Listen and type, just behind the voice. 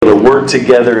work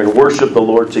together and worship the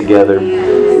Lord together.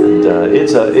 And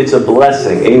it's a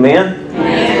blessing. Amen?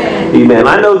 Amen.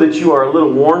 I know that you are a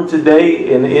little warm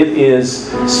today, and it's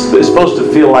supposed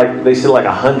to feel like, they say, like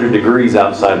 100 degrees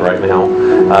outside right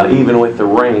now, even with the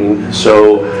rain.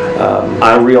 So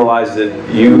I realize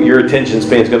that your attention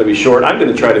span is going to be short. I'm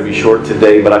going to try to be short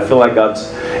today, but I feel like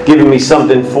God's giving me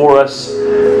something for us.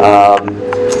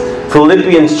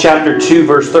 Philippians chapter 2,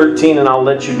 verse 13, and I'll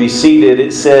let you be seated.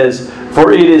 It says,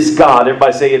 "For it is God,"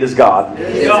 everybody say it is God,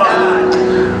 it is God,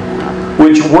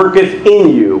 "which worketh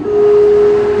in you,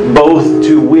 both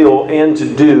to will and to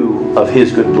do of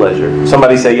His good pleasure."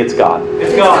 Somebody say, it's God.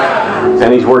 It's God.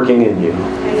 And He's working in you.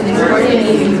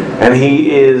 And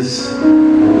He is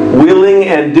willing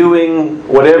and doing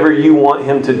whatever you want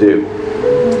Him to do.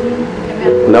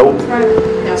 Nope.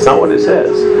 That's not what it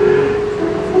says.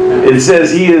 It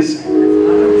says He is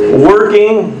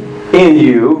working in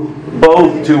you,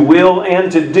 both to will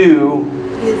and to do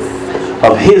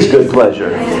of His good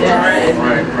pleasure.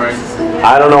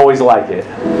 I don't always like it.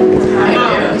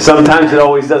 Sometimes it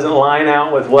always doesn't line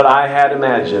out with what I had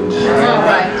imagined.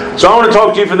 So I want to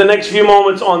talk to you for the next few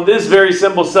moments on this very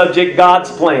simple subject, God's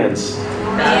plans.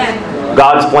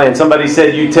 God's plans. Somebody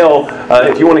said,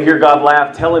 if you want to hear God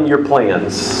laugh, tell Him your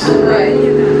plans.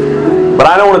 But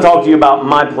I don't want to talk to you about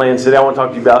my plans today. I want to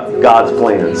talk to you about God's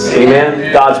plans.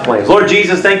 Amen? God's plans. Lord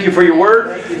Jesus, thank you for your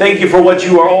word. Thank you for what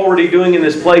you are already doing in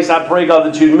this place. I pray, God,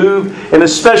 that you'd move in a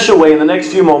special way in the next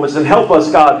few moments and help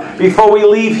us, God, before we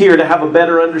leave here to have a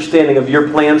better understanding of your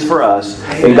plans for us.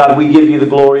 And God, we give you the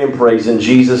glory and praise in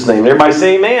Jesus' name. Everybody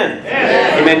say amen.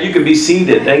 Amen. Amen. You can be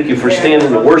seated. Thank you for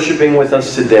standing and worshiping with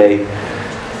us today.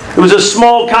 It was a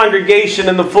small congregation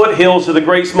in the foothills of the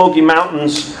Great Smoky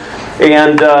Mountains.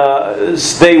 And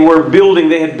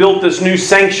they had built this new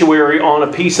sanctuary on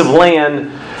a piece of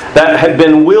land that had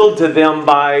been willed to them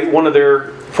by one of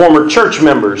their former church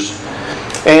members.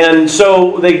 And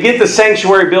so they get the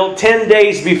sanctuary built 10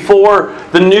 days before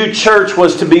the new church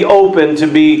was to be open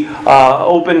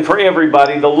for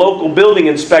everybody. The local building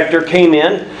inspector came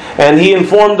in and he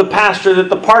informed the pastor that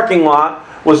the parking lot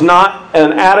was not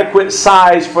an adequate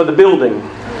size for the building.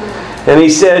 And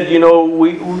he said,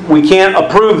 we can't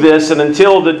approve this, and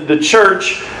until the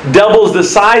church doubles the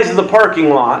size of the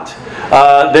parking lot,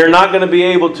 they're not going to be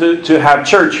able to have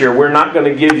church here. We're not going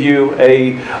to give you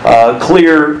a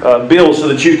clear bill so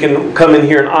that you can come in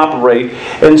here and operate.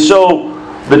 And so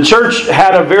the church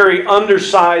had a very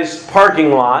undersized parking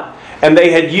lot, and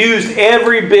they had used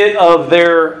every bit of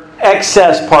their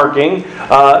excess parking.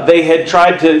 They had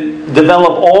tried to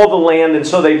develop all the land, and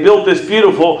so they built this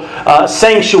beautiful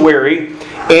sanctuary.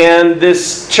 And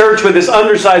this church with this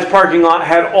undersized parking lot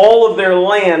had all of their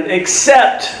land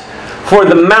except for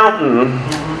the mountain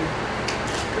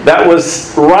that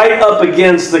was right up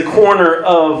against the corner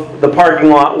of the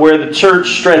parking lot where the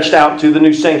church stretched out to the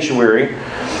new sanctuary.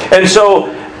 And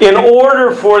so in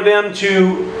order for them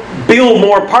to build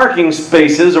more parking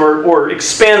spaces or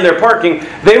expand their parking,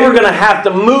 they were going to have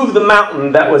to move the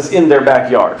mountain that was in their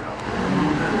backyard.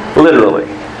 Literally.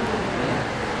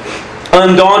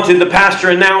 Undaunted, the pastor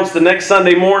announced the next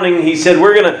Sunday morning, he said,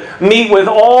 we're going to meet with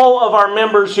all of our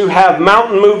members who have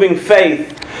mountain-moving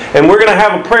faith, and we're going to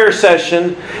have a prayer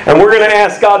session, and we're going to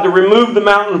ask God to remove the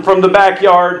mountain from the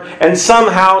backyard and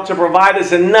somehow to provide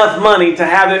us enough money to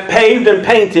have it paved and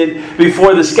painted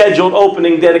before the scheduled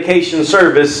opening dedication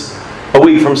service a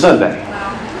week from Sunday.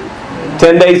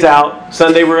 10 days out,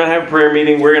 Sunday we're going to have a prayer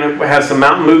meeting. We're going to have some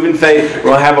mountain moving faith. We're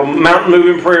going to have a mountain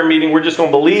moving prayer meeting. We're just going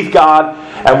to believe God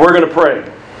and we're going to pray.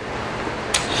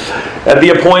 At the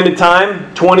appointed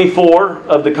time, 24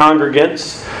 of the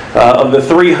congregants of the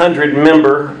 300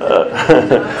 member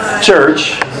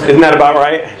church, isn't that about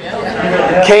right?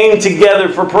 Came together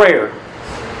for prayer.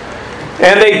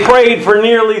 And they prayed for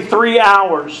nearly 3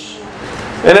 hours.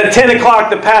 And at 10 o'clock,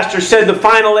 the pastor said the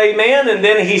final amen, and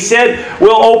then he said,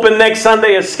 we'll open next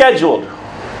Sunday as scheduled.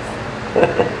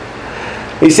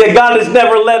 He said, God has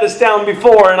never let us down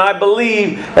before, and I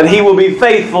believe that He will be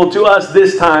faithful to us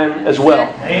this time as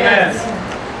well. Amen.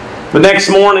 The next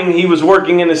morning, he was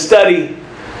working in his study,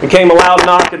 and came a loud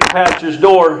knock at the pastor's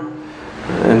door.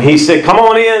 And he said, come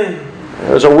on in.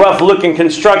 There was a rough-looking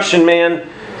construction man.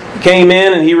 He came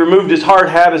in, and he removed his hard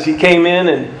hat as he came in,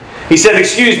 and he said,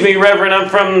 excuse me, Reverend, I'm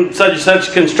from such and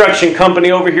such construction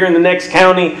company over here in the next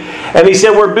county. And he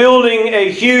said, we're building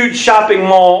a huge shopping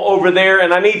mall over there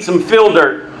and I need some fill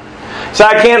dirt. So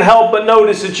I can't help but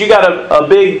notice that you got a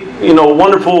big,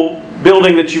 wonderful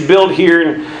building that you built here.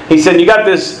 And he said, you got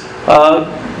this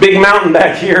big mountain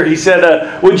back here. He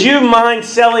said, would you mind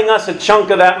selling us a chunk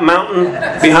of that mountain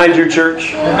behind your church?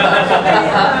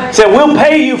 He said, we'll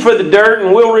pay you for the dirt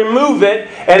and we'll remove it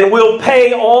and we'll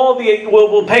pay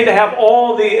we'll pay to have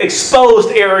all the exposed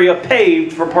area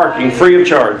paved for parking free of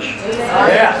charge.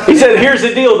 He said, here's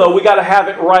the deal though, we got to have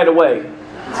it right away.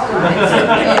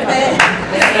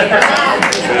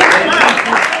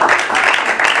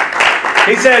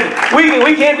 He said,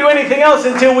 we can't do anything else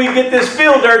until we get this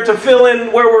fill dirt to fill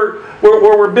in where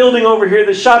we're building over here,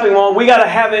 the shopping mall. We got to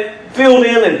have it filled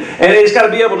in and it's got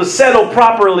to be able to settle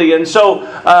properly. And so,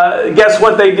 guess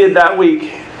what they did that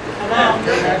week?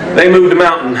 They moved a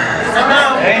mountain.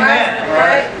 Amen.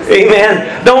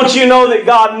 Amen. Don't you know that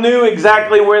God knew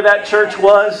exactly where that church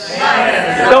was?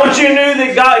 Don't you know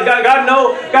that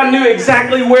God knew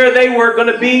exactly where they were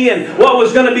going to be and what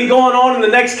was going to be going on in the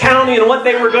next county and what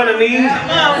they were going to need?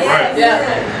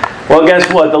 Well,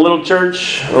 guess what? The little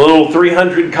church, a little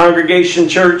 300 congregation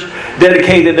church,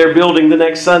 dedicated their building the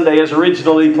next Sunday as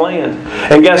originally planned.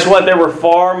 And guess what? There were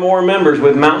far more members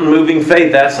with Mountain Moving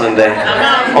Faith that Sunday.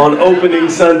 On opening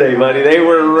Sunday, buddy. They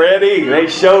were ready. They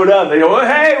showed up. They go, well,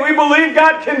 hey, we believe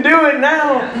God can do it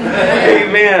now.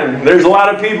 Amen. There's a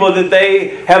lot of people that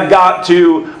they have got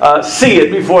to see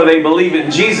it before they believe it.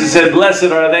 And Jesus said, blessed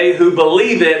are they who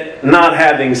believe it, not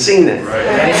having seen it.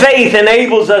 Right. Faith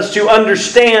enables us to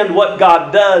understand what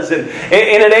God does, and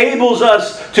it enables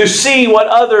us to see what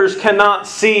others cannot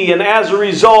see, and as a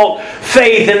result,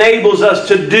 faith enables us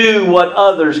to do what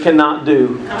others cannot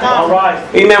do. All right.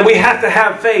 Amen. We have to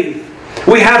have faith.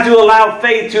 We have to allow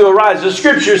faith to arise. The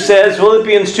Scripture says,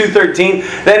 Philippians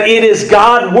 2:13, that it is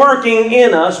God working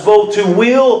in us both to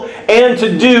will and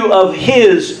to do of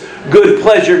His good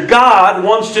pleasure. God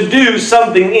wants to do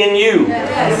something in you.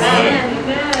 Amen.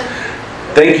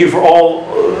 Thank you for all,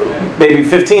 maybe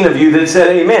 15 of you that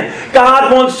said amen.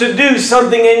 God wants to do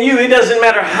something in you. It doesn't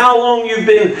matter how long you've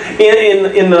been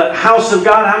in the house of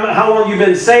God, how long you've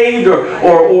been saved,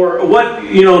 or what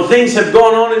things have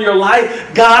gone on in your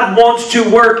life. God wants to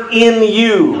work in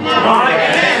you.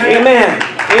 Amen.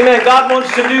 Amen. God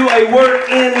wants to do a work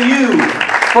in you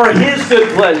for His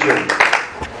good pleasure.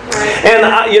 And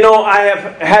I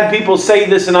have had people say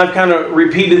this, and I've kind of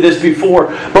repeated this before,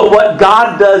 but what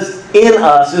God does in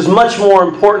us is much more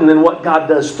important than what God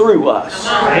does through us.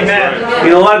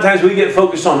 Amen. A lot of times we get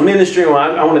focused on ministry. Well,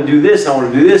 I want to do this, I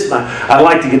want to do this, and I'd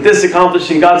like to get this accomplished.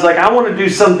 And God's like, I want to do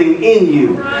something in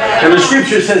you. And the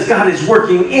Scripture says God is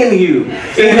working in you.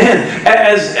 Amen.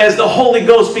 As the Holy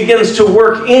Ghost begins to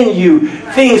work in you,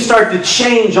 things start to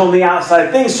change on the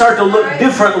outside. Things start to look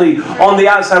differently on the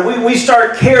outside. We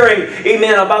start caring,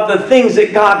 amen, about the things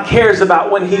that God cares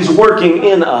about when He's working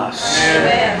in us.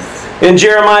 Amen. In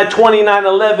Jeremiah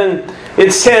 29:11,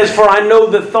 it says, for I know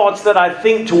the thoughts that I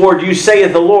think toward you,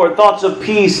 saith the Lord, thoughts of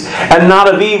peace and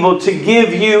not of evil, to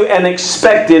give you an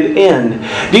expected end.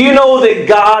 Do you know that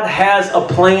God has a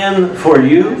plan for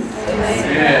you?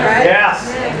 Yes.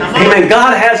 Amen.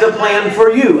 God has a plan for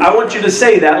you. I want you to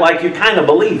say that like you kind of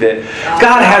believe it.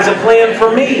 God has a plan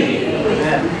for me.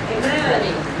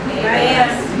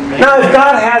 Now, if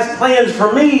God has plans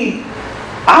for me,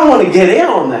 I want to get in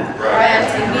on that.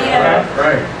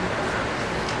 Right.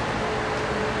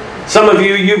 Some of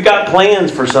you, you've got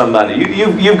plans for somebody.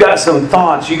 You've got some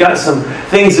thoughts. You got some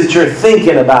things that you're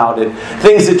thinking about and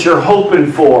things that you're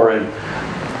hoping for. And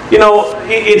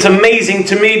it's amazing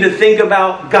to me to think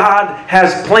about God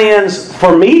has plans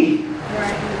for me.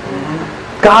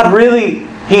 God really,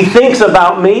 He thinks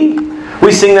about me.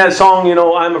 We sing that song,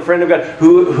 I'm a friend of God.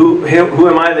 Who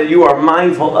am I that you are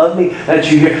mindful of me?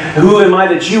 That you hear? Who am I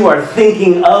that you are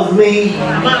thinking of me?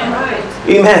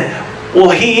 Amen. Well,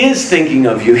 He is thinking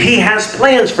of you. He has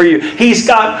plans for you. He's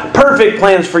got perfect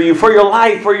plans for you, for your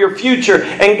life, for your future.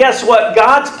 And guess what?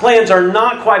 God's plans are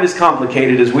not quite as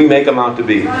complicated as we make them out to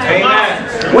be.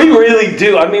 Amen. We really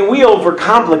do. We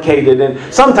overcomplicate it.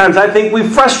 And sometimes I think we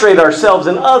frustrate ourselves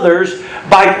and others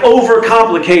by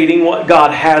overcomplicating what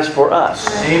God has for us.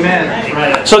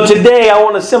 Amen. So today I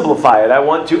want to simplify it. I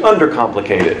want to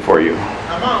undercomplicate it for you.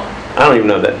 Come on. I don't even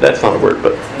know that. That's not a word,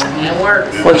 but it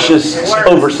works. Let's just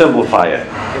oversimplify it.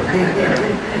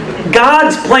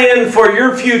 God's plan for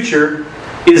your future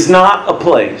is not a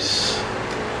place.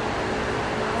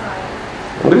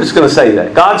 I'm just going to say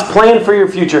that. God's plan for your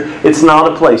future, it's not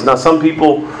a place. Now, some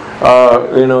people,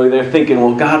 they're thinking,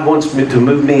 well, God wants me to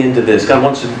move me into this. God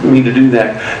wants me to do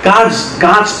that.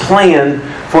 God's plan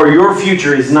for your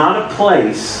future is not a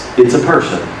place. It's a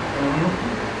person.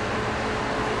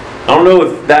 I don't know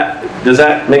if does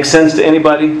that make sense to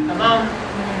anybody? Come on.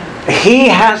 He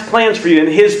has plans for you, and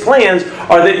His plans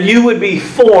are that you would be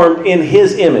formed in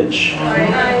His image.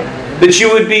 Right. That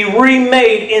you would be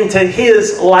remade into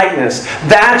His likeness.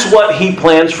 That's what He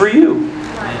plans for you.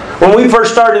 When we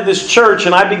first started this church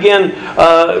and I began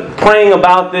praying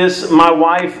about this, my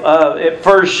wife, at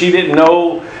first she didn't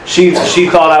know. She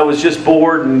thought I was just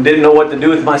bored and didn't know what to do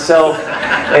with myself.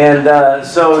 And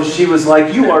so she was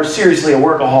like, you are seriously a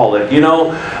workaholic. You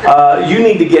know, you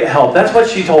need to get help. That's what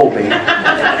she told me.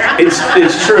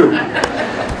 It's true.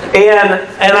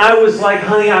 And I was like,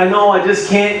 honey, I know I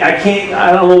can't,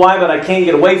 I don't know why, but I can't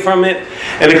get away from it.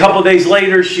 And a couple of days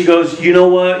later, she goes, you know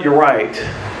what? You're right.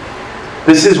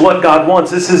 This is what God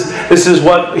wants. This is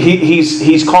what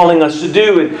He's calling us to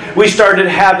do. And we started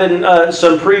having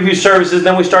some preview services.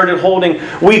 Then we started holding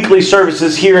weekly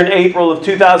services here in April of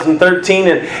 2013.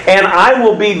 And I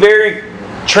will be very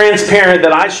transparent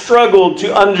that I struggled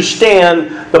to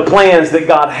understand the plans that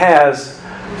God has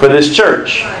for this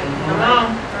church.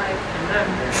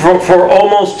 For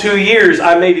almost 2 years,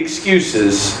 I made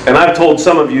excuses, and I've told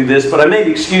some of you this, but I made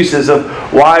excuses of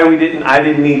why I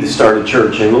didn't need to start a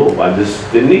church in Louisville. I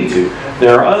just didn't need to.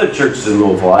 There are other churches in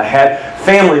Louisville. I had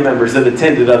family members that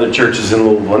attended other churches in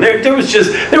Louisville, and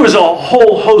there was a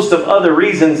whole host of other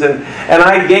reasons, and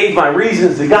I gave my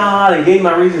reasons to God, and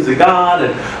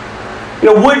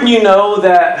wouldn't you know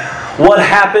that what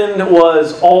happened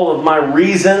was all of my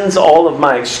reasons, all of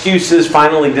my excuses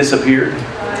finally disappeared.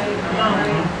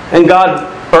 And God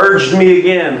urged me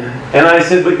again. And I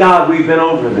said, but God, we've been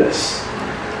over this.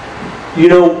 You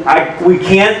know, we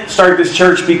can't start this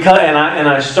church because... And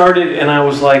I started and I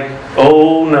was like,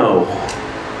 oh no.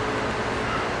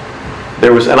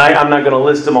 I'm not going to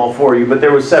list them all for you, but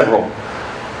there were several.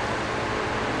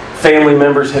 Family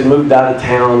members had moved out of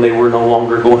town. They were no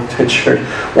longer going to church.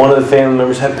 One of the family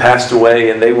members had passed away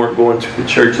and they weren't going to the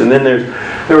church. And then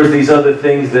there was these other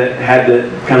things that had to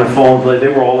kind of fall in place. They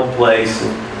were all in place.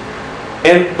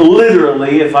 And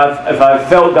literally, if I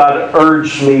felt God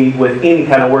urged me with any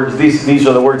kind of words, these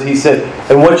are the words He said,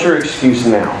 and what's your excuse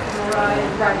now? Right.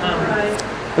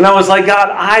 And I was like, God,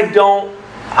 I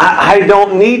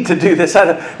don't need to do this.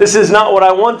 This is not what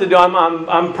I want to do.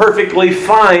 I'm perfectly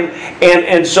fine.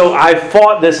 And so I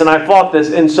fought this.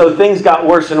 And so things got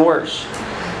worse and worse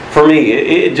for me.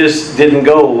 It just didn't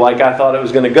go like I thought it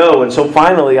was going to go. And so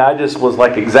finally I just was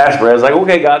like exasperated. I was like,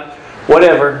 okay, God,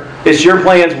 whatever. It's your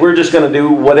plans. We're just going to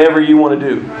do whatever you want to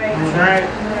do. Right.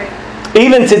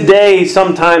 Even today,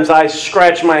 sometimes I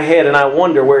scratch my head and I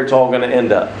wonder where it's all going to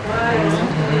end up.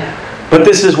 Right. But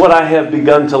this is what I have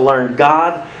begun to learn.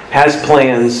 God has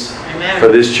plans for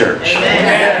this church.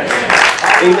 Amen.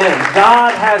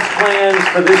 God has plans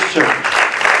for this church.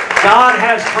 God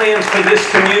has plans for this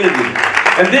community.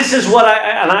 And this is what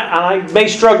I may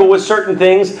struggle with certain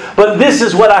things, but this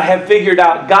is what I have figured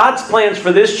out. God's plans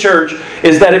for this church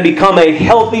is that it become a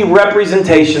healthy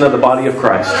representation of the body of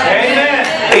Christ. Amen.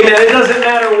 Amen. It doesn't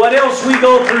matter what else we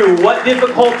go through, what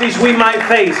difficulties we might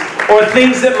face, or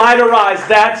things that might arise.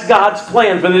 That's God's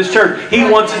plan for this church. He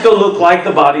wants it to look like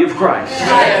the body of Christ.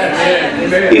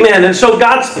 Amen. Amen. And so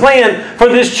God's plan for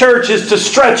this church is to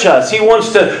stretch us. He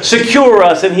wants to secure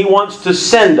us, and He wants to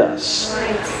send us.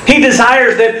 He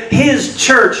desires that His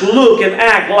church look and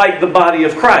act like the body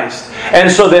of Christ.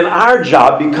 And so then our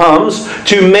job becomes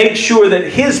to make sure that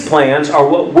His plans are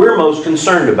what we're most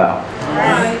concerned about.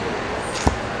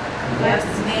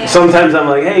 Sometimes I'm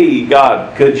like, hey,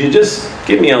 God, could you just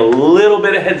give me a little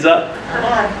bit of heads up?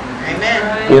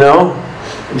 Amen. You know,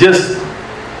 just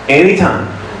anytime.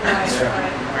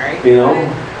 You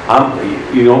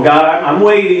know, God, I'm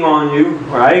waiting on you,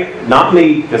 right? Not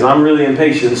me, because I'm really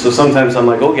impatient. So sometimes I'm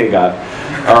like, okay, God,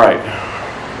 all right.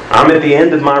 I'm at the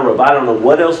end of my rope. I don't know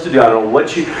what else to do. I don't know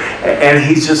what you... And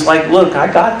He's just like, look,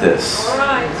 I got this. All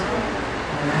right.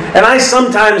 And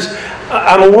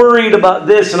I'm worried about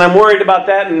this and I'm worried about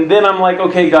that. And then I'm like,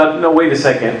 okay, God, no, wait a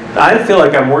second. I feel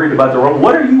like I'm worried about the wrong.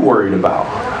 What are you worried about?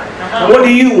 What do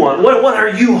you want? What are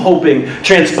you hoping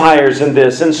transpires in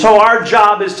this? And so our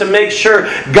job is to make sure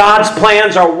God's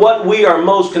plans are what we are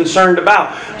most concerned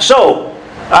about. So,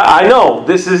 I know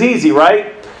this is easy,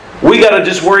 right? We got to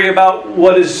just worry about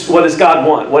what does God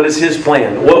want? What is His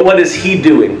plan? What is He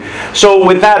doing? So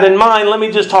with that in mind, let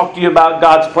me just talk to you about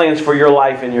God's plans for your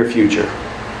life and your future.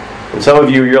 And some of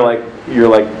you, you're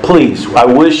like, please, I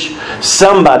wish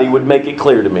somebody would make it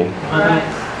clear to me.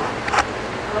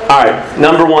 All right,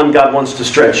 number one, God wants to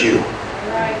stretch you.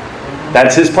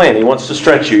 That's His plan. He wants to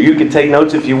stretch you. You can take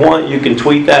notes if you want. You can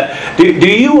tweet that. Do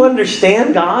you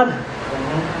understand God?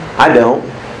 I don't.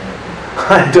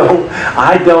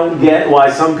 I don't get why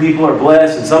some people are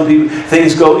blessed and some people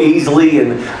things go easily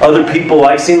and other people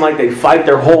seem like they fight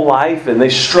their whole life and they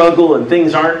struggle and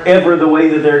things aren't ever the way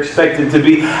that they're expected to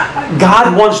be.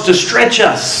 God wants to stretch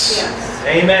us. Yes.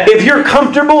 Amen. If you're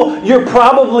comfortable, you're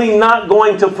probably not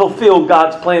going to fulfill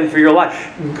God's plan for your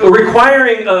life.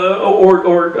 Requiring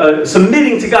or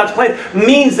submitting to God's plan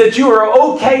means that you are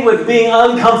okay with being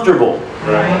uncomfortable.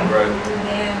 Right.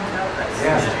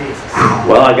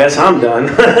 Well, I guess I'm done.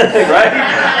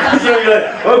 Right? So you're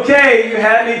like, okay, you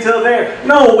had me till there.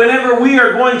 No, whenever we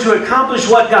are going to accomplish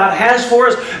what God has for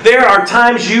us, there are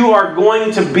times you are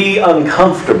going to be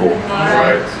uncomfortable.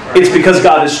 Right. It's because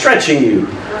God is stretching you.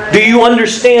 Do you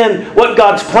understand what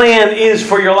God's plan is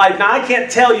for your life? Now, I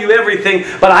can't tell you everything,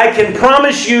 but I can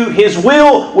promise you His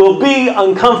will be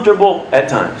uncomfortable at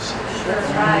times.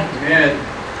 That's right. Amen.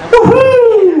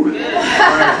 Woohoo!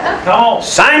 Come on.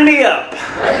 Sign me up.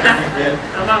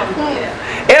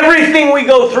 Everything we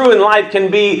go through in life can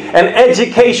be an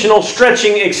educational,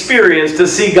 stretching experience to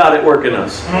see God at work in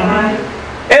us.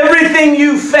 Everything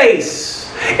you face,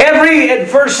 every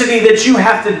adversity that you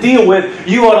have to deal with,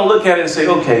 you ought to look at it and say,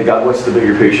 okay, God, what's the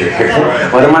bigger picture here?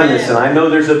 What am I missing? I know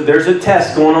there's a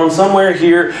test going on somewhere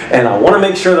here, and I want to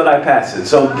make sure that I pass it.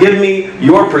 So give me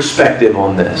your perspective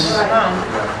on this.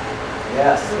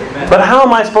 Yes. Amen. But how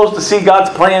am I supposed to see God's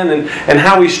plan and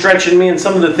how He's stretching me and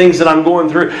some of the things that I'm going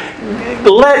through?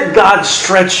 Let God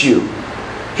stretch you.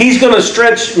 He's going to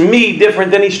stretch me different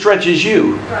than He stretches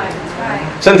you.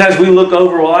 Right. Sometimes we look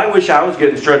over, well, I wish I was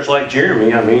getting stretched like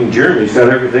Jeremy. I mean, Jeremy's got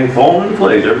everything falling into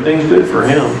place. Everything's good for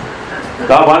him.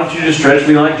 God, why don't you just stretch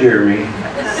me like Jeremy?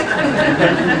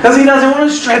 Because He doesn't want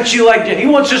to stretch you like Jeremy. He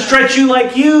wants to stretch you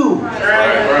like you.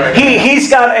 Right. He's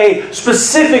got a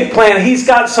specific plan. He's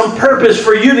got some purpose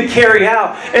for you to carry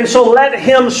out. And so let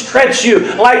Him stretch you.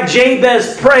 Like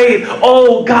Jabez prayed,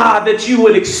 oh God, that you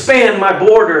would expand my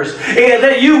borders. And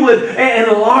that you would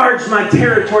enlarge my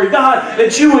territory. God,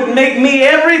 that you would make me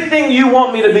everything you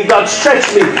want me to be. God, stretch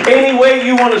me any way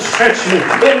you want to stretch me.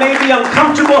 It may be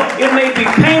uncomfortable. It may be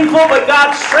painful. But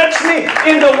God, stretch me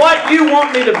into what you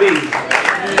want me to be.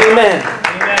 Amen.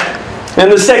 Amen.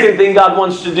 And the second thing God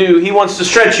wants to do, He wants to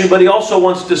stretch you, but He also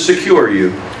wants to secure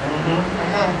you.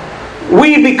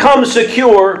 We become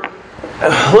secure.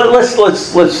 Let's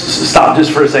stop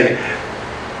just for a second.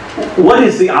 What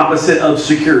is the opposite of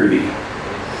security?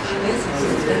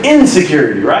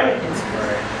 Insecurity, right?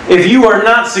 If you are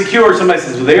not secure, somebody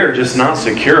says, well, they are just not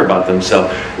secure about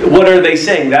themselves. What are they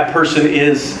saying? That person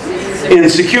is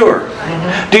insecure.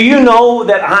 Do you know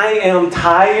that I am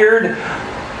tired?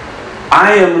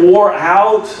 I am wore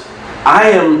out. I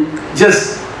am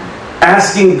just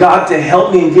asking God to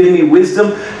help me and give me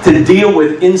wisdom to deal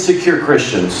with insecure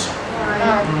Christians.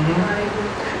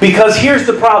 Because here's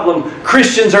the problem.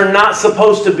 Christians are not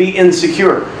supposed to be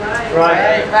insecure.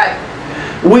 Right.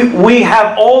 We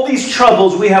have all these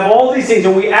troubles, we have all these things,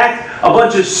 and we act a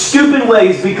bunch of stupid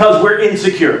ways because we're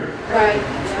insecure. Right.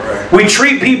 We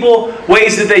treat people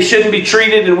ways that they shouldn't be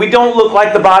treated, and we don't look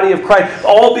like the body of Christ,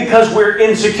 all because we're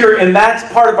insecure, and that's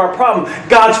part of our problem.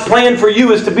 God's plan for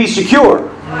you is to be secure.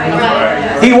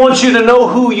 He wants you to know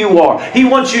who you are. He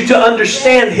wants you to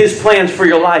understand His plans for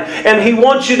your life. And He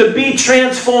wants you to be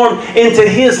transformed into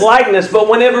His likeness. But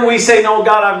whenever we say, no,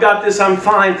 God, I've got this, I'm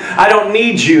fine, I don't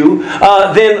need you,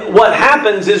 then what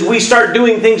happens is we start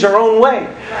doing things our own way.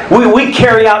 We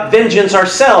carry out vengeance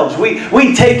ourselves.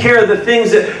 We take care of the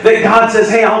things that God says,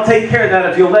 hey, I'll take care of that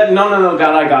if you'll let me. No,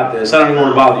 God, I got this. I don't even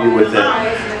want to bother you with it.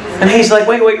 And He's like,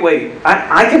 wait.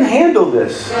 I can handle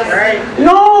this.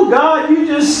 No, God, you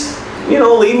just,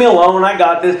 leave me alone. I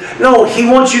got this. No, He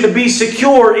wants you to be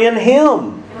secure in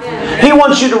Him. He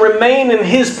wants you to remain in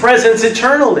His presence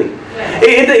eternally.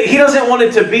 He doesn't want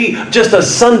it to be just a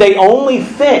Sunday-only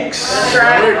fix.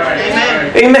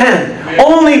 Amen.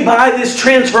 Only by this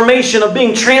transformation of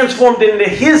being transformed into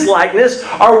His likeness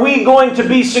are we going to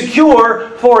be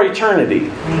secure for eternity.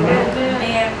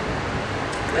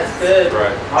 That's good.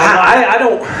 Right. I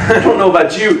don't know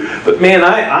about you, but man,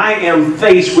 I am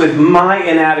faced with my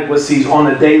inadequacies on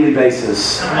a daily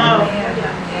basis.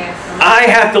 I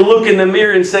have to look in the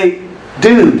mirror and say,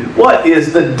 dude, what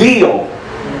is the deal?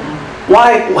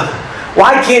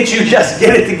 Why can't you just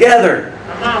get it together?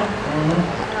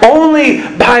 Only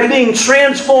by being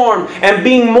transformed and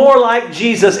being more like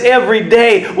Jesus every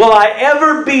day will I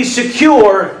ever be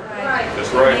secure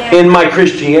in my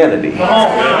Christianity.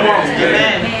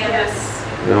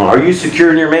 Are you secure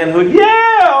in your manhood? Yeah,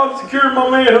 I'm secure in my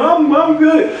manhood. I'm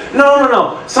good.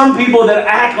 No. Some people that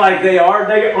act like they are,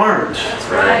 they aren't. That's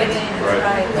right.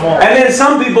 And then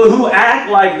some people who act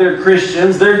like they're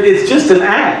Christians, it's just an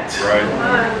act.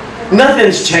 Right.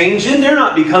 Nothing's changing. They're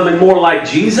not becoming more like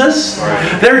Jesus.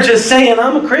 They're just saying,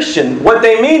 I'm a Christian. What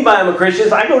they mean by I'm a Christian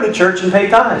is I go to church and pay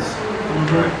tithes.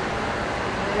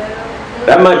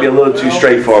 That might be a little too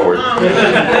straightforward.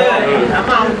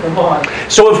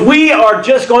 So if we are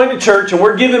just going to church and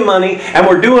we're giving money and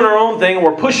we're doing our own thing and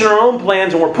we're pushing our own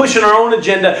plans and we're pushing our own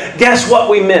agenda, guess what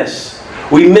we miss?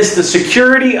 We miss the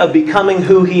security of becoming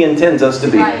who He intends us to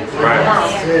be.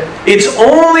 It's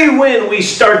only when we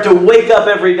start to wake up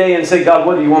every day and say, God,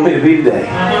 what do you want me to be today?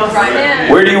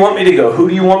 Where do you want me to go? Who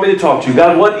do you want me to talk to?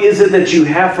 God, what is it that you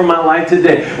have for my life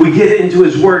today? We get into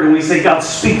His Word and we say, God,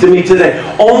 speak to me today.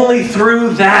 Only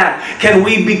through that can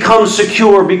we become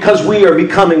secure because we are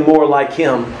becoming more like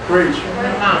Him.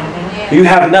 You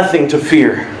have nothing to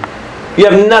fear. You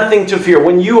have nothing to fear.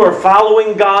 When you are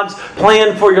following God's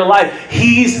plan for your life,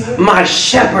 He's my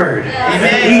shepherd.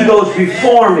 Amen. He goes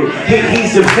before me.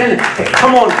 He's dependent.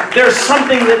 Come on, there's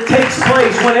something that takes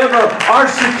place whenever our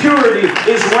security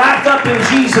is wrapped up in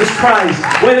Jesus Christ.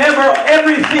 Whenever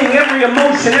everything, every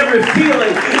emotion, every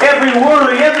feeling, every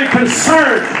worry, every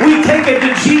concern, we take it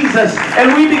to Jesus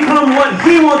and we become what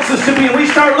He wants us to be. And we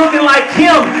start looking like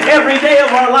Him every day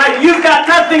of our life. You've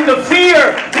got nothing to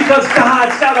fear because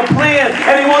God's got a plan.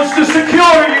 And He wants to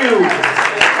secure you.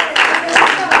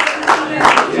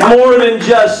 More than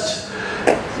just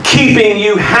keeping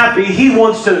you happy, He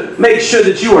wants to make sure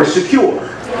that you are secure.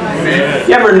 Amen.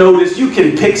 You ever notice you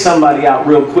can pick somebody out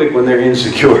real quick when they're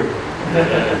insecure?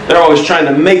 They're always trying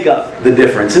to make up the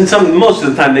difference. And most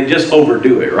of the time they just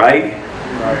overdo it, right?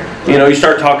 You know, you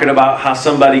start talking about how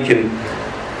somebody can,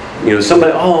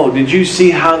 oh, did you see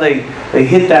how they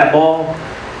hit that ball?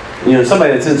 You know,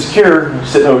 somebody that's insecure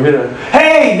sitting over here.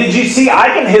 Hey, did you see? I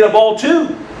can hit a ball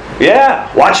too.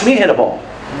 Yeah, watch me hit a ball.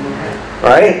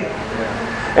 Right?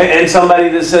 And somebody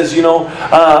that says,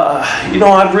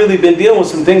 I've really been dealing with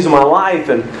some things in my life,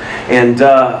 and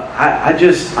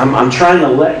I'm trying to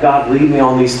let God lead me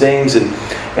on these things, and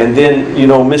then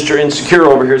Mr. Insecure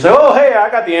over here says, oh, hey,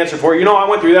 I got the answer for you. I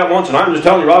went through that once, and I'm just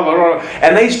telling you, blah blah blah.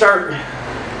 And they start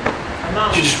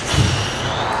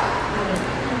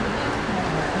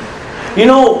You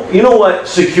know what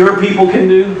secure people can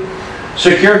do?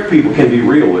 Secure people can be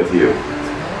real with you.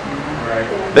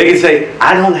 They can say,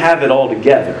 I don't have it all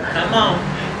together. Come on.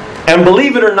 And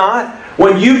believe it or not,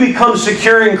 when you become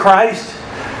secure in Christ,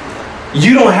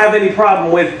 you don't have any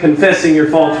problem with confessing your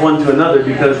faults one to another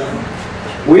because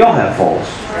we all have faults.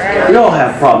 We all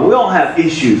have problems. We all have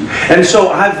issues. And so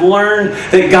I've learned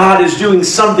that God is doing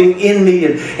something in me.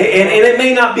 And it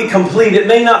may not be complete. It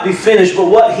may not be finished.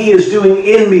 But what He is doing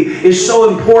in me is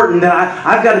so important that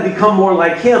I've got to become more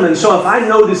like Him. And so if I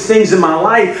notice things in my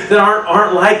life that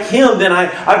aren't like Him, then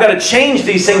I've got to change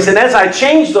these things. And as I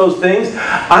change those things,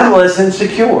 I'm less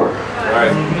insecure.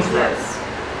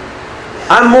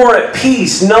 I'm more at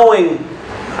peace knowing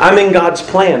I'm in God's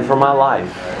plan for my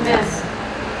life. Yes.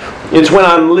 It's when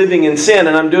I'm living in sin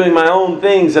and I'm doing my own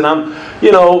things and I'm,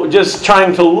 just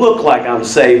trying to look like I'm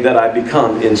saved that I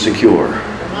become insecure.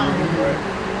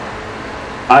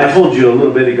 I told you a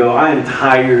little bit ago, I am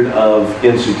tired of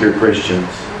insecure Christians.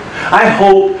 I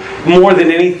hope more than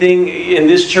anything in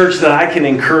this church that I can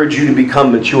encourage you to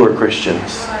become mature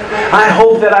Christians. I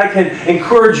hope that I can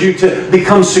encourage you to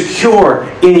become secure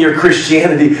in your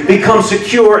Christianity. Become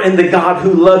secure in the God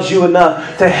who loves you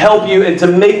enough to help you and to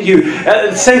make you.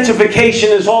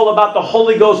 Sanctification is all about the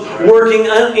Holy Ghost working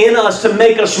in us to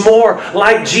make us more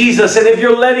like Jesus. And if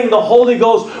you're letting the Holy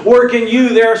Ghost work in you,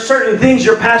 there are certain things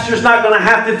your pastor's not going to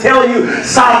have to tell you.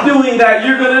 Stop doing that.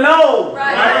 You're going to know.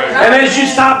 And as you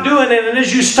stop doing it and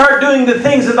as you start doing the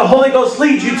things that the Holy Ghost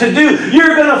leads you to do,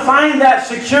 you're going to find that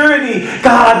security.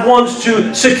 God wants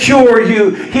to secure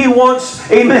you. He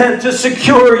wants, amen, to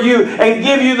secure you and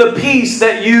give you the peace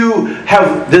that you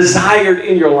have desired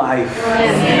in your life.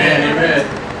 Amen.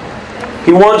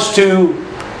 He wants to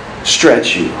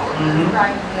stretch you.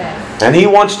 And He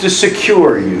wants to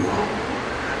secure you.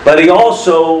 But He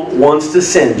also wants to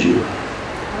send you.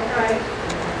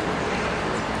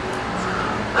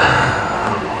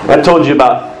 I told you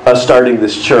about us starting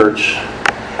this church.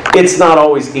 It's not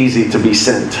always easy to be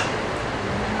sent.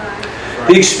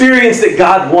 The experience that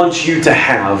God wants you to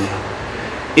have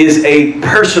is a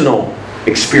personal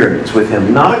experience with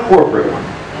Him, not a corporate one.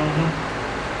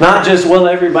 Not just,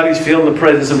 everybody's feeling the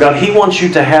presence of God. He wants you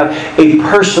to have a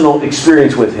personal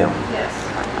experience with Him.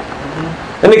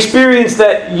 An experience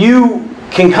that you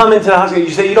can come into the house and you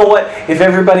say, you know what? If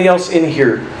everybody else in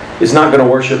here is not going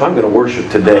to worship, I'm going to worship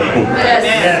today.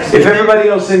 Yes. If everybody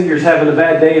else in here is having a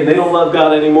bad day and they don't love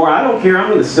God anymore, I don't care. I'm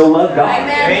going to still love God.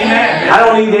 Amen. I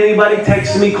don't need anybody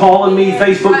texting me, calling me,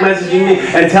 Facebook messaging me,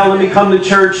 and telling me come to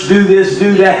church, do this,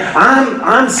 do that.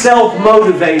 I'm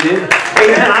self-motivated.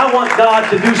 Amen. I want God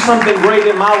to do something great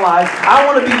in my life. I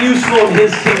want to be useful in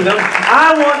His kingdom.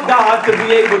 I want God to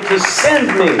be able to send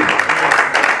me.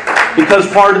 Because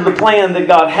part of the plan that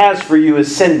God has for you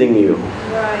is sending you.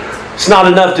 It's not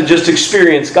enough to just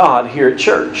experience God here at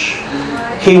church.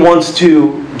 He wants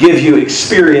to give you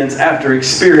experience after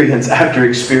experience after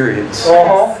experience.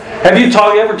 Have you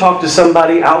ever talked to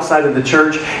somebody outside of the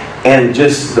church and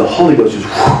just the Holy Ghost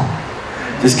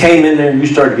just came in there and you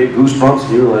started to get goosebumps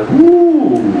and you were like,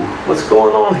 ooh, what's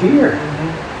going on here?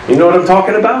 You know what I'm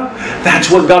talking about? That's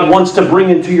what God wants to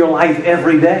bring into your life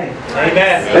every day.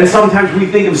 Amen. And sometimes we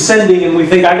think of sending and we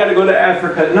think, I got to go to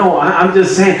Africa. No, I'm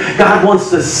just saying, God wants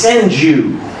to send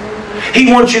you.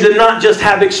 He wants you to not just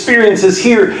have experiences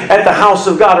here at the house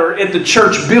of God or at the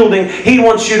church building. He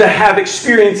wants you to have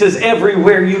experiences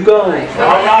everywhere you go.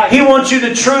 He wants you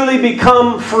to truly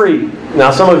become free.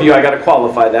 Now, some of you, I got to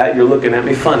qualify that. You're looking at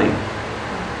me funny.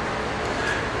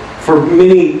 For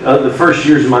many of the first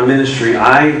years of my ministry,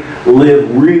 I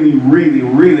lived really, really,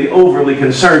 really overly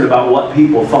concerned about what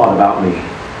people thought about me.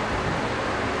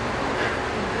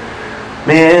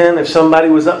 Man, if somebody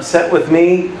was upset with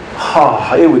me,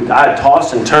 I'd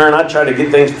toss and turn. I'd try to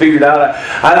get things figured out.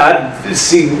 I'd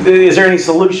see, is there any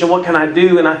solution? What can I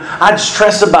do? And I'd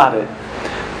stress about it.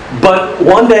 But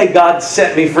one day God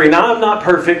set me free. Now I'm not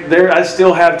perfect. I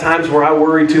still have times where I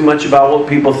worry too much about what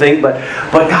people think. But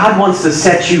God wants to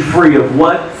set you free of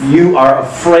what you are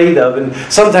afraid of. And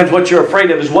sometimes what you're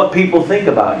afraid of is what people think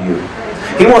about you.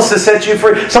 He wants to set you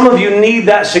free. Some of you need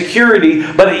that security,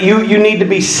 but you need to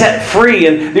be set free.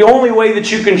 And the only way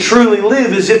that you can truly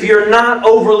live is if you're not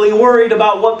overly worried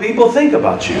about what people think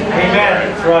about you.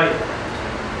 Amen. That's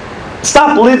right.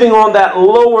 Stop living on that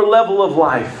lower level of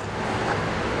life,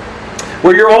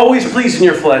 where you're always pleasing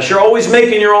your flesh. You're always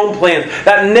making your own plans.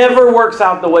 That never works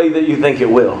out the way that you think it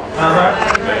will.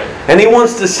 And He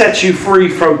wants to set you free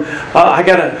from, if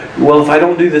I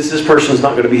don't do this, this person's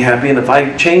not going to be happy. And if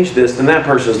I change this, then that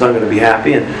person's not going to be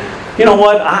happy. And you know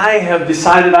what? I have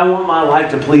decided I want my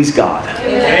life to please God.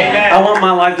 Amen. I want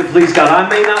my life to please God. I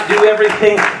may not do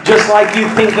everything just like you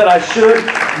think that I should,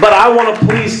 but I want to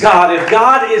please God. If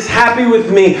God is happy with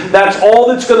me, that's all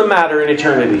that's going to matter in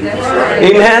eternity.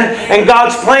 Amen? And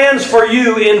God's plans for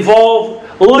you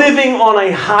involve living on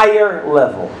a higher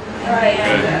level.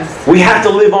 We have to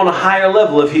live on a higher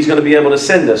level if He's going to be able to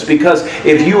send us. Because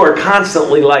if you are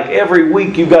constantly, like every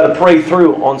week, you've got to pray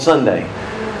through on Sunday.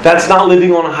 That's not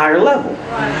living on a higher level.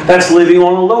 That's living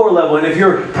on a lower level. And if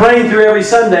you're praying through every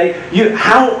Sunday,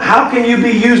 how can you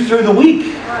be used through the week?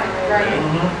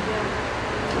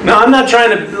 Now, I'm not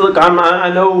trying to, look,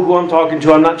 I know who I'm talking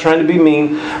to. I'm not trying to be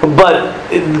mean. But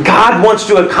God wants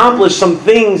to accomplish some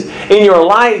things in your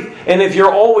life. And if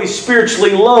you're always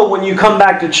spiritually low when you come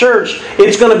back to church,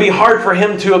 it's going to be hard for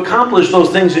Him to accomplish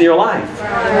those things in your life.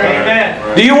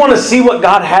 Amen. Do you want to see what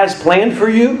God has planned for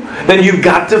you? Then you've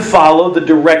got to follow the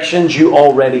directions you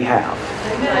already have.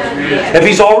 If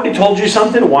He's already told you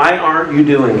something, why aren't you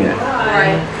doing it?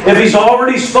 If He's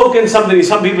already spoken something,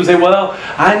 some people say, well,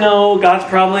 I know God's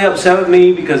probably upset with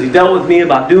me because He dealt with me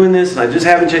about doing this and I just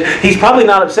haven't changed. He's probably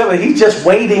not upset with me. He's just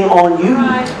waiting on you.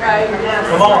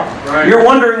 Come on. You're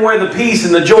wondering where the peace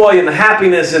and the joy and the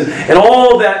happiness and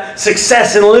all that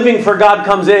success in living for God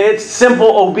comes in. It's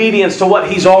simple obedience to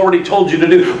what He's already told you to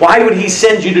do. Why would He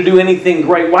send you to do anything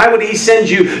great? Why would He send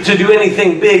you to do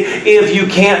anything big if you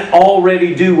can't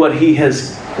already do what He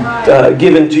has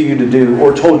given to you to do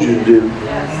or told you to do?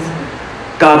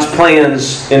 God's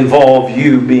plans involve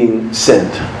you being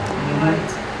sent.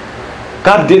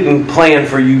 God didn't plan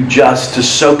for you just to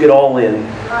soak it all in,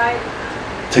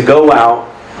 to go out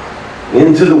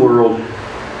into the world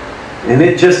and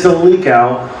it just to leak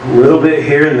out a little bit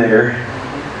here and there,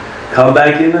 come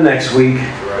back in the next week,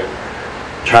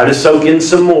 try to soak in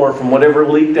some more from whatever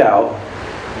leaked out,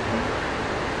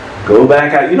 go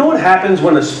back out. You know what happens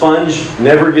when a sponge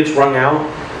never gets wrung out?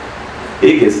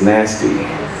 It gets nasty.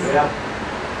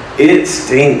 It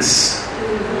stinks.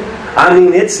 I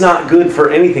mean, it's not good for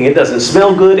anything. It doesn't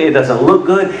smell good. It doesn't look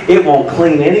good. It won't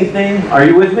clean anything. Are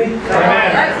you with me?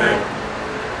 Amen.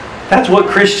 That's what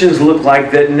Christians look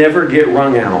like that never get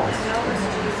wrung out.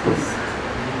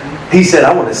 He said,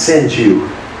 I want to send you.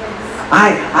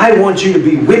 I want you to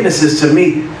be witnesses to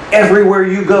me everywhere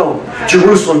you go.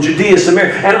 Jerusalem, Judea,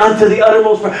 Samaria, and unto the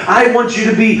uttermost part. I want you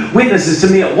to be witnesses to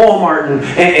me at Walmart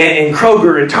and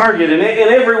Kroger and Target and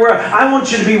everywhere. I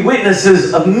want you to be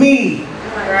witnesses of me.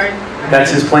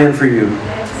 That's His plan for you.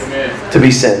 To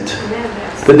be sent.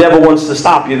 The devil wants to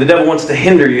stop you. The devil wants to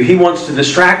hinder you. He wants to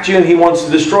distract you and he wants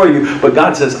to destroy you. But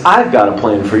God says, I've got a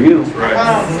plan for you.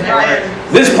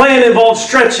 This plan involves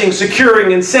stretching,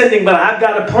 securing, and sending, but I've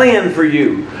got a plan for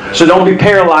you. So don't be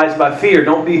paralyzed by fear.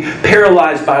 Don't be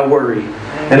paralyzed by worry.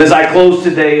 And as I close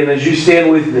today and as you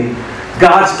stand with me,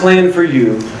 God's plan for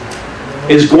you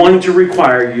is going to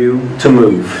require you to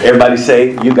move. Everybody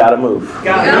say, you got to move.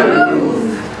 Gotta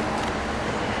move.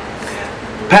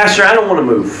 Pastor, I don't want to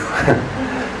move.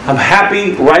 I'm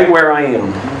happy right where I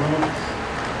am.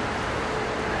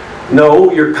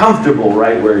 No, you're comfortable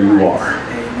right where you are.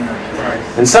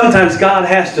 And sometimes God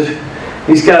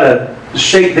He's got to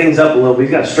shake things up a little bit.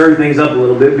 He's got to stir things up a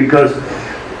little bit because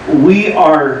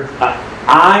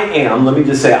I am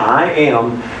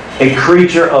a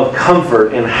creature of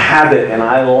comfort and habit, and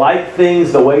I like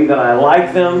things the way that I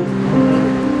like them.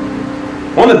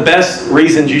 One of the best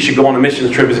reasons you should go on a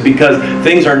missions trip is because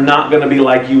things are not going to be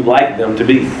like you like them to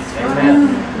be.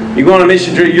 Amen. You go on a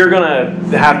mission trip, you're going to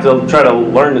have to try to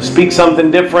learn to speak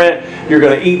something different. You're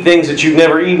going to eat things that you've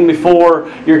never eaten before.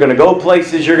 You're going to go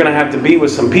places. You're going to have to be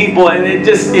with some people. And it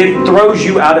throws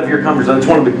you out of your comfort zone. It's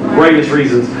one of the greatest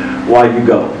reasons why you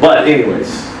go. But anyways,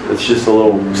 it's just a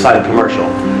little side commercial.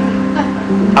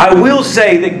 I will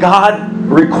say that God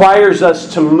requires us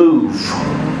to move.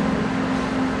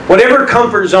 Whatever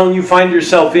comfort zone you find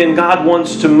yourself in, God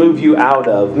wants to move you out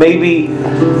of. Maybe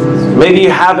you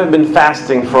haven't been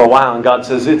fasting for a while, and God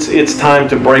says it's time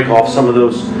to break off some of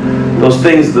those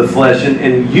things of the flesh.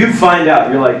 And you find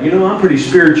out, you're like, I'm pretty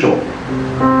spiritual.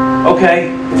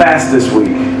 Okay, fast this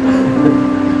week.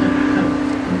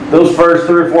 Those first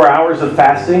 3 or 4 hours of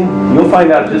fasting, you'll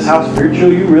find out just how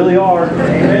spiritual you really are.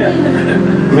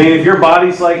 I mean, if your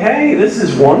body's like, hey, this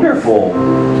is wonderful.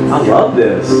 I love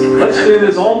this. Let's do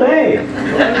this all day.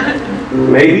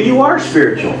 Maybe you are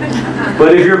spiritual.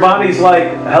 But if your body's like,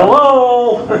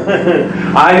 hello,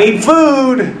 I need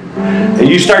food. And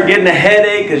you start getting a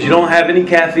headache because you don't have any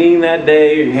caffeine that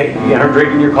day. Or you're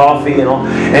drinking your coffee and all.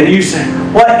 And you say,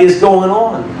 what is going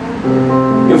on?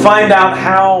 You find out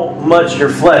how much your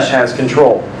flesh has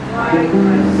control.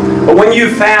 But when you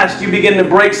fast, you begin to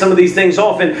break some of these things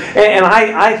off. And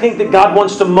I think that God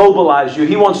wants to mobilize you.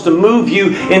 He wants to move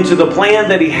you into the plan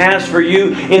that He has for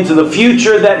you, into the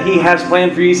future that He has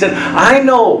planned for you. He said, I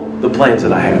know the plans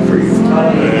that I have for you.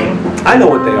 I know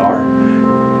what they are.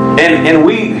 And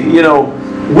we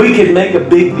can make a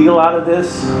big deal out of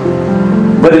this,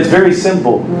 but it's very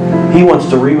simple. He wants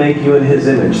to remake you in His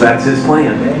image. That's His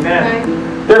plan. Amen.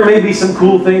 There may be some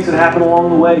cool things that happen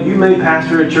along the way. You may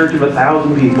pastor a church of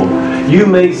 1,000 people. You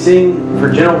may sing for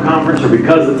general conference or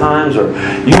because of times, or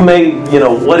you may,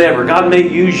 whatever. God may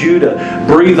use you to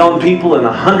breathe on people and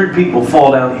 100 people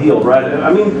fall down healed, right?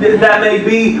 I mean, that may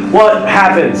be what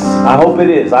happens. I hope it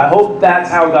is. I hope that's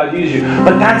how God uses you.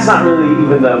 But that's not really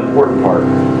even the important part.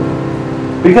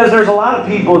 Because there's a lot of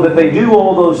people that they do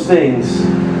all those things,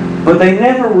 but they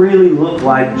never really look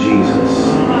like Jesus.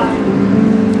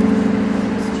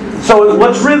 So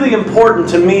what's really important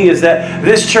to me is that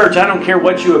this church, I don't care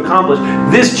what you accomplish,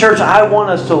 this church, I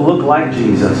want us to look like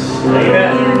Jesus.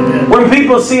 Amen. When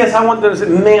people see us, I want them to say,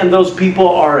 man, those people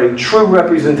are a true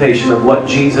representation of what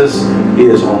Jesus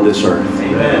is on this earth.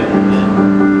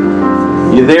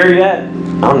 Amen. You there yet?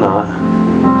 I'm not.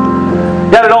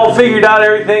 Got it all figured out,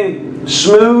 everything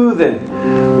smooth, and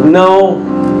no,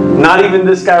 not even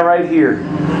this guy right here.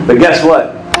 But guess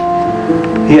what?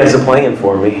 He has a plan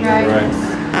for me. Right.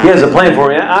 He has a plan for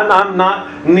me. I'm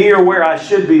not near where I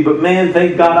should be, but man,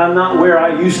 thank God I'm not where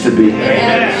I used to be.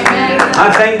 Amen.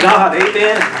 I thank God.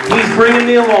 Amen. He's bringing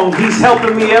me along. He's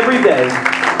helping me every day.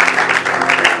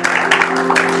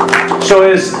 So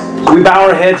as we bow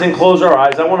our heads and close our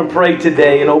eyes, I want to pray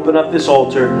today and open up this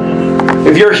altar.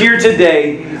 If you're here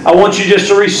today, I want you just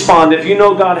to respond. If you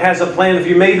know God has a plan, if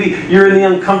maybe you're in the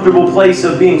uncomfortable place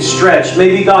of being stretched,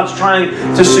 maybe God's trying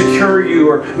to secure you,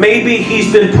 or maybe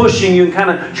He's been pushing you and kind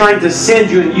of trying to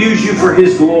send you and use you for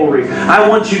His glory. I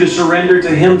want you to surrender to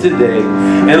Him today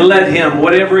and let Him,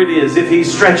 whatever it is, if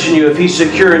He's stretching you, if He's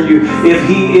securing you, if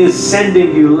He is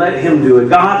sending you, let Him do it.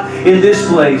 God, in this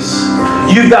place,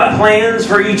 You've got plans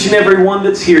for each and every one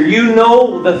that's here. You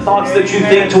know the thoughts that you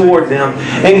think toward them.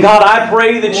 And God, I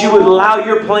pray that you would allow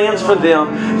your plans for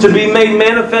them to be made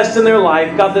manifest in their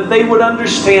life. God, that they would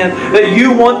understand that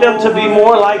you want them to be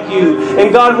more like you.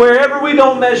 And God, wherever we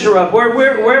don't measure up,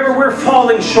 wherever we're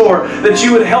falling short, that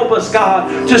you would help us,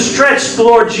 God, to stretch,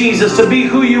 Lord Jesus, to be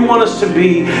who you want us to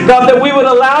be. God, that we would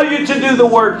allow you to do the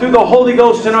work through the Holy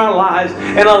Ghost in our lives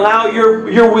and allow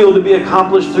your will to be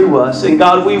accomplished through us. And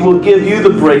God, we will give you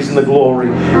the praise and the glory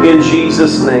in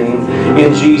Jesus' name.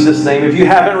 In Jesus' name. If you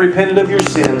haven't repented of your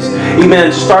sins,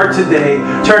 amen, start today.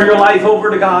 Turn your life over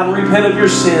to God and repent of your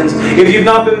sins. If you've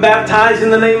not been baptized in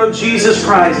the name of Jesus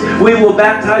Christ, we will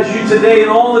baptize you today and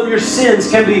all of your sins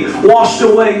can be washed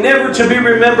away, never to be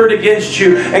remembered against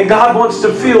you. And God wants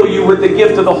to fill you with the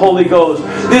gift of the Holy Ghost.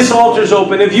 This altar's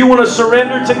open. If you want to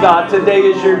surrender to God, today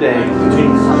is your day.